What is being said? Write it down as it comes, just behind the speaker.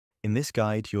In this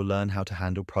guide, you'll learn how to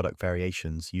handle product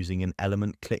variations using an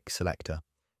element click selector.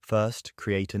 First,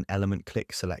 create an element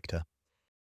click selector.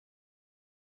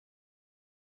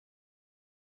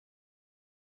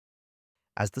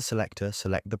 As the selector,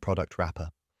 select the product wrapper.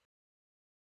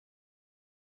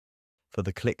 For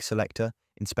the click selector,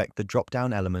 inspect the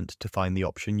drop-down element to find the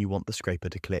option you want the scraper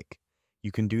to click.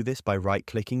 You can do this by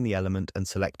right-clicking the element and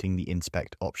selecting the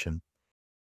Inspect option.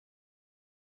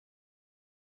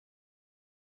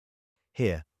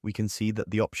 Here, we can see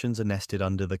that the options are nested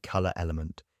under the color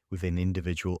element within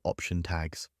individual option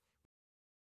tags.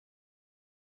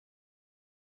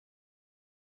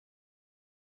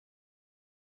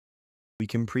 We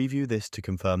can preview this to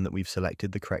confirm that we've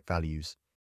selected the correct values.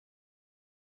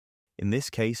 In this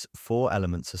case, 4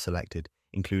 elements are selected,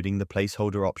 including the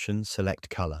placeholder option Select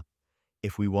Color.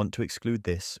 If we want to exclude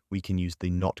this, we can use the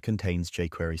Not Contains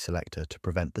jQuery selector to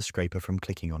prevent the scraper from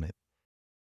clicking on it.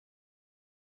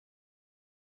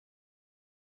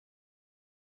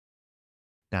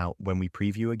 Now, when we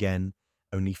preview again,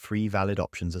 only 3 valid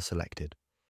options are selected.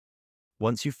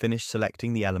 Once you've finished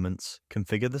selecting the elements,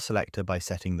 configure the selector by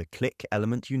setting the Click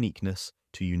Element Uniqueness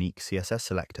to Unique CSS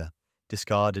Selector,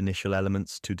 discard initial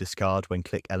elements to discard when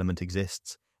click element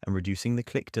exists, and reducing the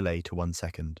click delay to 1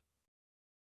 second.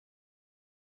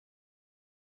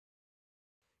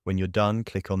 When you're done,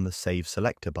 click on the Save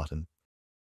Selector button.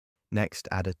 Next,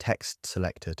 add a text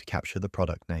selector to capture the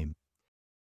product name.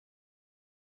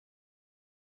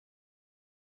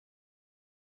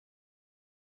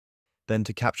 Then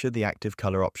to capture the active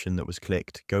color option that was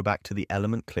clicked, go back to the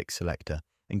Element Click selector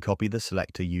and copy the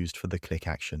selector used for the click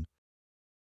action.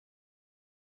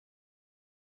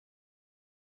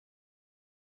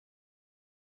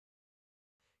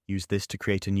 Use this to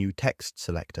create a new text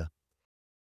selector.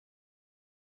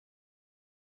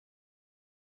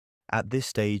 At this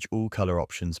stage, all color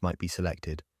options might be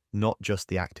selected, not just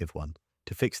the active one.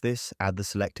 To fix this, add the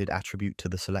selected attribute to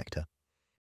the selector.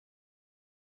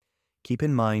 Keep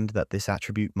in mind that this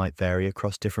attribute might vary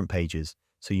across different pages,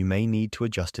 so you may need to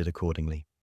adjust it accordingly.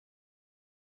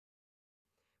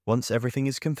 Once everything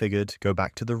is configured, go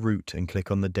back to the root and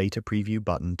click on the Data Preview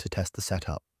button to test the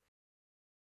setup.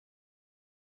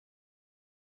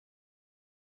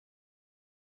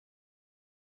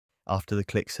 After the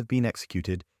clicks have been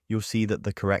executed, you'll see that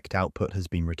the correct output has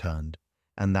been returned.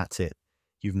 And that's it.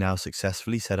 You've now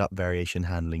successfully set up variation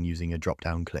handling using a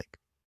drop-down click.